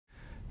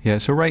Yeah,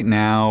 so right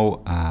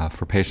now,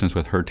 for patients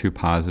with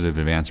HER2-positive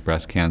advanced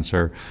breast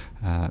cancer,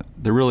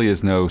 there really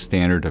is no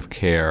standard of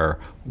care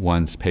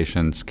once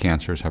patients'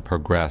 cancers have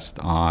progressed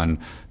on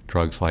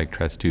drugs like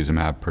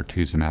trastuzumab,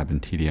 pertuzumab,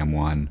 and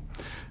T-DM1.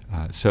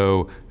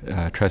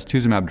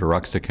 Trastuzumab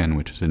deruxtecan,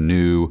 which is a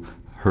new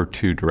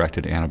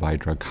HER2-directed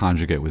antibody-drug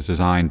conjugate, was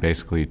designed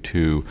basically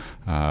to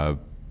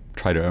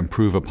try to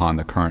improve upon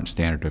the current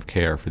standard of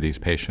care for these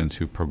patients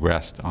who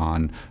progressed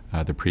on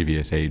the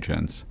previous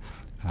agents.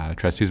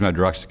 Trastuzumab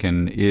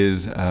deruxtecan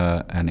is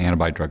an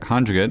antibody-drug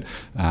conjugate.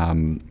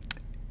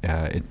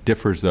 It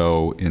differs,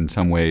 though, in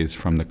some ways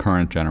from the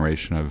current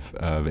generation of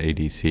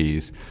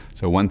ADCs.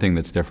 So one thing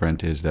that's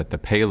different is that the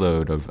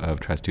payload of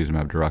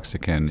trastuzumab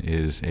deruxtecan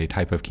is a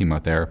type of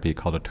chemotherapy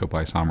called a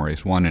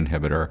topoisomerase I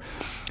inhibitor.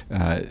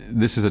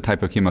 This is a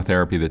type of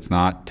chemotherapy that's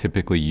not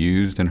typically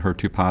used in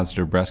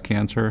HER2-positive breast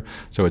cancer,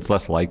 so it's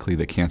less likely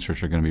that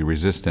cancers are going to be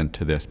resistant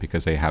to this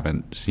because they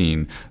haven't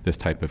seen this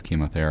type of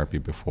chemotherapy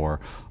before.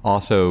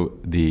 Also,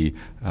 the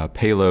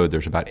payload,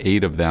 there's about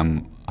 8 of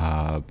them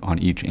on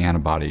each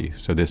antibody.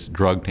 So this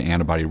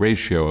drug-to-antibody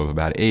ratio of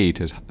about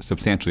 8 is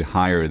substantially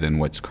higher than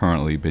what's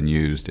currently been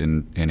used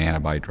in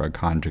antibody-drug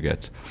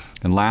conjugates.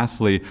 And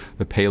lastly,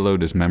 the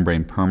payload is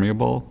membrane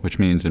permeable, which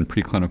means in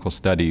preclinical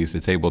studies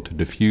it's able to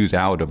diffuse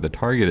out of the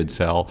targeted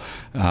cell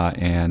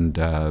and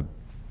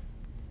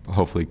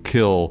hopefully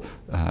kill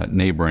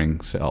neighboring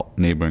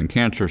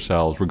cancer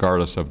cells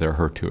regardless of their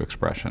HER2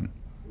 expression.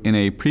 In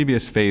a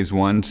previous phase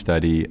 1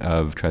 study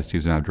of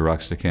trastuzumab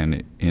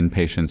deruxtecan in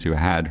patients who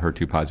had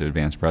HER2-positive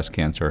advanced breast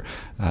cancer,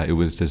 it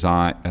was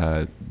designed,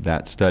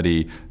 that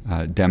study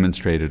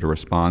demonstrated a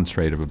response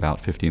rate of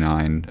about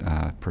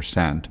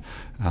 59%.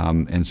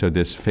 And so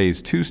this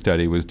phase 2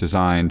 study was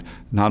designed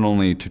not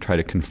only to try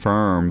to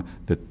confirm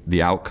that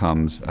the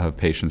outcomes of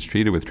patients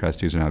treated with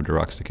trastuzumab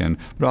deruxtecan,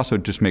 but also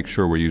just make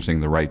sure we're using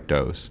the right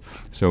dose.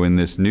 So in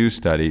this new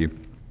study,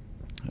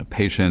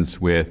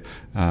 patients with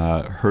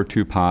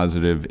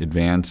HER2-positive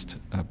advanced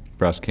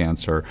breast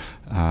cancer,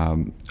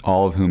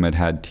 all of whom had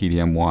had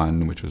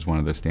T-DM1, which was one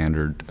of the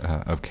standard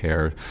of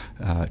care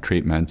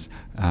treatments,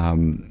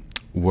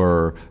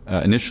 were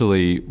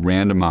initially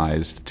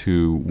randomized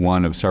to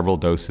one of several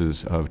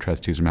doses of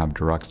trastuzumab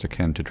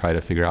deruxtecan to try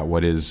to figure out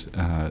what is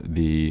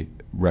the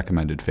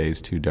recommended phase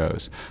 2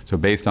 dose. So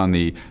based on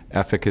the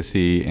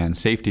efficacy and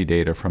safety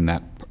data from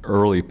that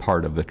early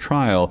part of the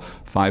trial,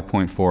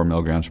 5.4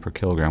 milligrams per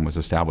kilogram was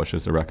established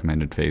as the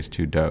recommended phase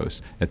 2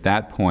 dose. At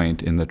that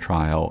point in the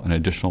trial, an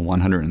additional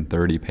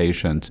 130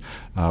 patients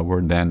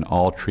were then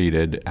all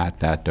treated at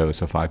that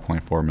dose of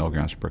 5.4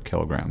 milligrams per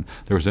kilogram.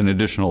 There was an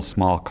additional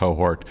small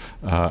cohort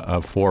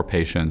of 4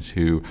 patients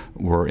who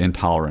were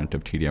intolerant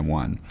of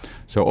T-DM1.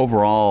 So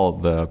overall,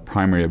 the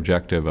primary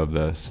objective of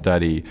the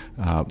study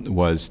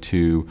was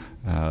to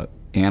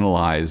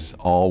analyze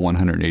all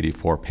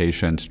 184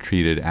 patients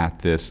treated at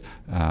this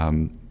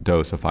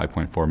dose of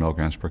 5.4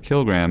 milligrams per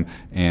kilogram,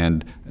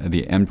 and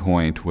the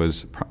endpoint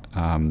was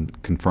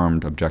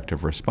confirmed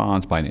objective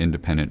response by an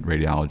independent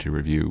radiology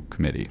review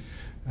committee.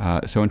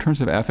 So in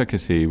terms of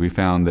efficacy, we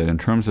found that in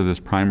terms of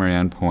this primary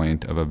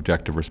endpoint of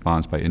objective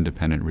response by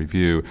independent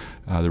review,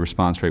 the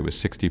response rate was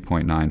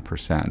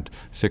 60.9%.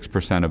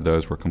 6% of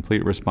those were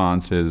complete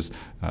responses,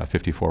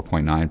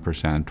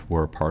 54.9%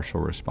 were partial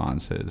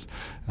responses.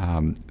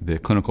 The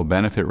clinical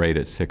benefit rate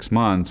at 6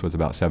 months was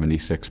about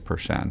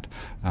 76%,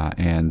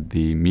 and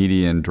the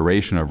median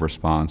duration of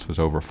response was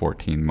over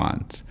 14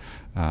 months.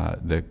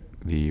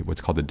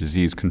 What's called the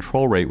disease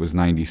control rate was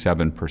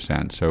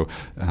 97%. So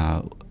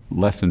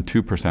less than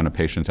 2% of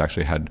patients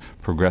actually had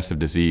progressive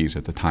disease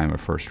at the time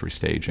of first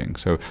restaging.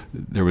 So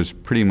there was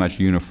pretty much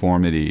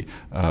uniformity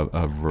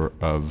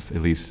of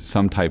at least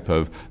some type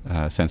of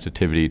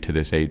sensitivity to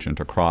this agent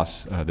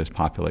across this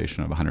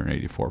population of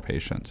 184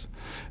 patients.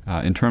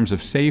 In terms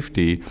of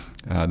safety,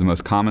 the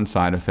most common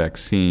side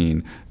effects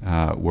seen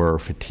were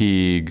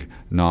fatigue,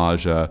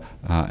 nausea,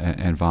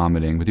 and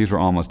vomiting, but these were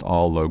almost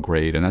all low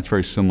grade, and that's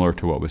very similar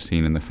to what was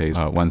seen in the phase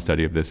 1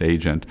 study of this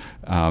agent.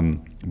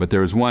 But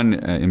there was one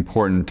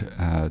important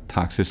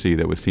toxicity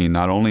that was seen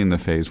not only in the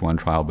phase 1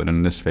 trial, but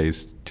in this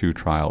phase 2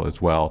 trial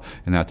as well,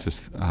 and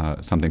that's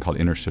something called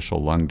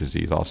interstitial lung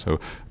disease, also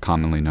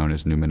commonly known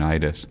as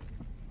pneumonitis.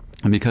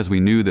 And because we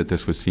knew that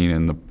this was seen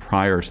in the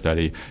prior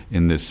study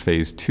in this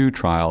phase 2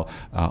 trial,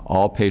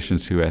 all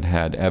patients who had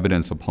had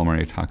evidence of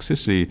pulmonary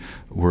toxicity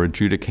were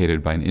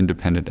adjudicated by an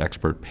independent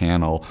expert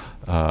panel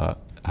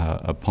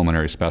of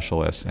pulmonary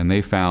specialists, and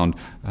they found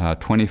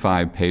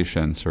 25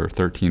 patients, or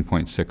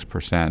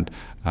 13.6%,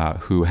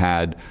 who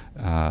had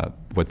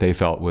what they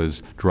felt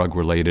was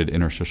drug-related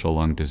interstitial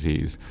lung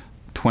disease.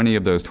 20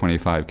 of those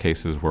 25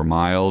 cases were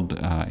mild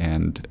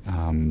and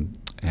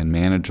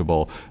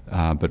manageable,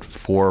 but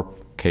 4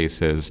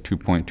 cases,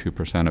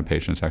 2.2% of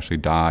patients actually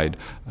died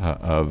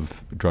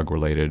of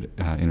drug-related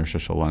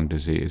interstitial lung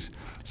disease.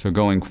 So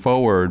going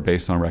forward,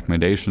 based on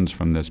recommendations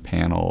from this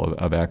panel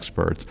of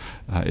experts,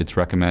 it's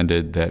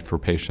recommended that for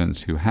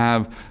patients who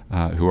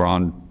are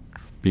on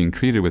being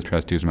treated with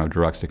trastuzumab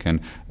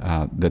deruxtecan,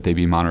 that they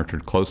be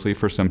monitored closely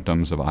for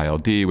symptoms of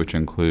ILD, which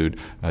include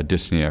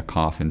dyspnea,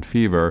 cough, and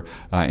fever,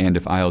 and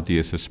if ILD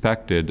is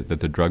suspected, that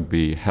the drug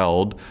be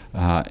held,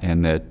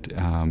 and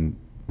that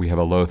we have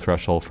a low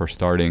threshold for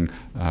starting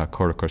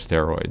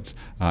corticosteroids,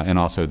 and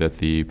also that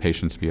the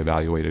patients be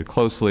evaluated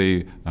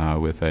closely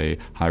with a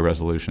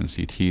high-resolution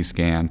CT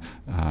scan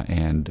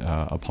and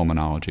a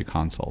pulmonology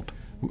consult.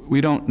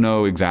 We don't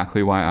know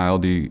exactly why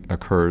ILD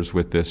occurs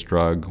with this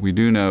drug. We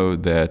do know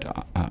that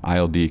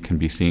ILD can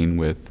be seen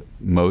with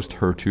most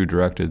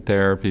HER2-directed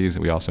therapies.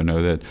 We also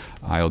know that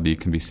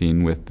ILD can be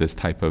seen with this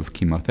type of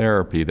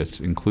chemotherapy that's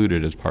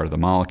included as part of the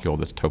molecule,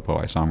 this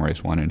topoisomerase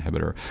I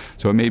inhibitor.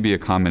 So it may be a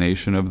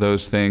combination of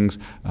those things.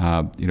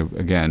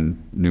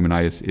 Again,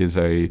 pneumonitis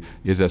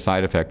is a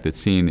side effect that's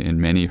seen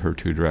in many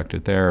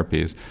HER2-directed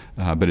therapies,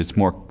 but it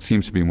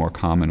seems to be more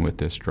common with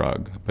this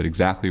drug. But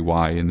exactly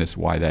why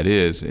that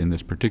is in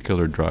this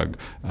particular drug,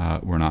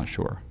 we're not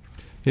sure.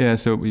 Yeah,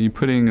 so when you're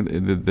putting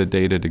the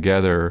data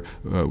together,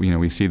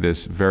 we see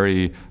this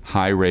very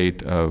high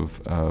rate of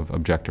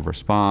objective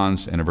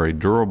response and a very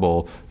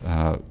durable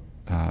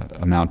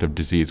amount of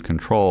disease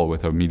control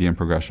with a median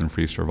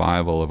progression-free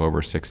survival of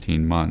over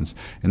 16 months.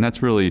 And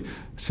that's really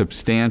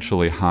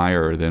substantially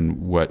higher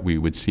than what we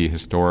would see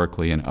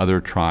historically in other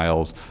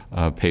trials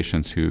of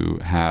patients who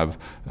have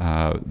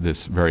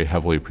this very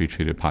heavily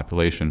pretreated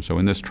population. So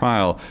in this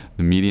trial,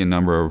 the median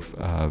number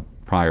of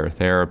prior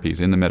therapies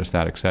in the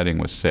metastatic setting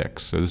was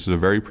 6. So this is a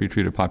very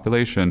pretreated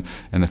population,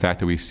 and the fact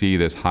that we see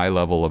this high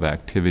level of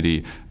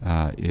activity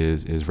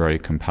is very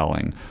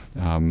compelling.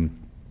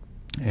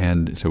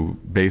 And so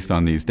based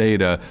on these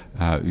data,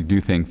 we do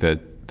think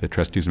that the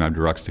trastuzumab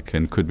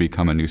deruxtecan could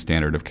become a new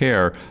standard of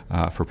care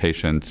for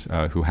patients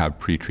who have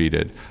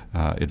pretreated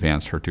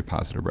advanced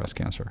HER2-positive breast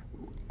cancer.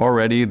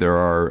 Already, there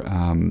are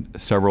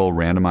several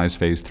randomized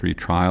phase 3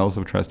 trials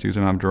of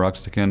trastuzumab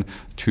deruxtecan,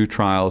 2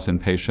 trials in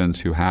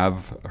patients who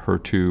have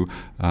HER2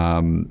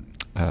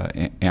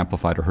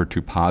 amplified or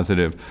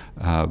HER2-positive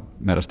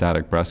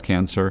metastatic breast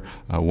cancer,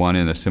 one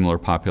in a similar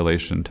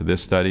population to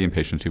this study in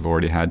patients who've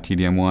already had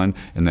TDM1,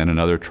 and then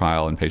another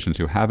trial in patients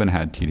who haven't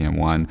had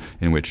TDM1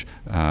 in which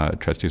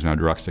trastuzumab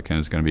deruxtecan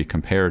is going to be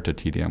compared to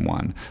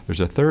TDM1. There's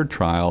a third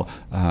trial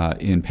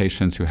in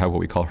patients who have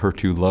what we call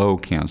HER2-low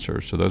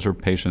cancers. So those are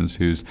patients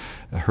whose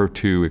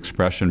HER2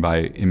 expression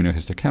by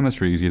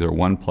immunohistochemistry is either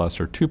 1+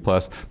 or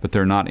 2+, but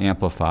they're not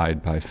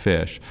amplified by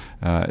FISH.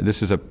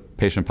 This is a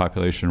patient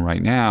population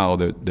right now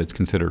that's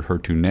considered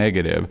HER2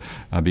 negative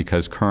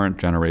because current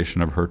generation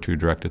of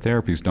HER2-directed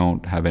therapies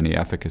don't have any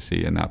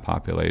efficacy in that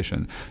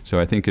population. So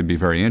I think it'd be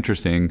very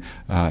interesting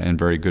and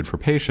very good for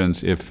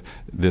patients if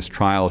this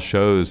trial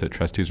shows that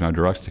trastuzumab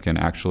deruxtecan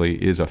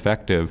actually is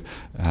effective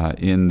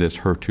in this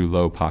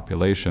HER2-low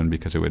population,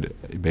 because it would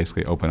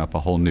basically open up a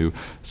whole new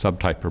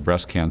subtype of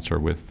breast cancer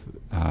with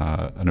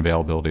an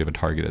availability of a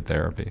targeted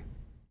therapy.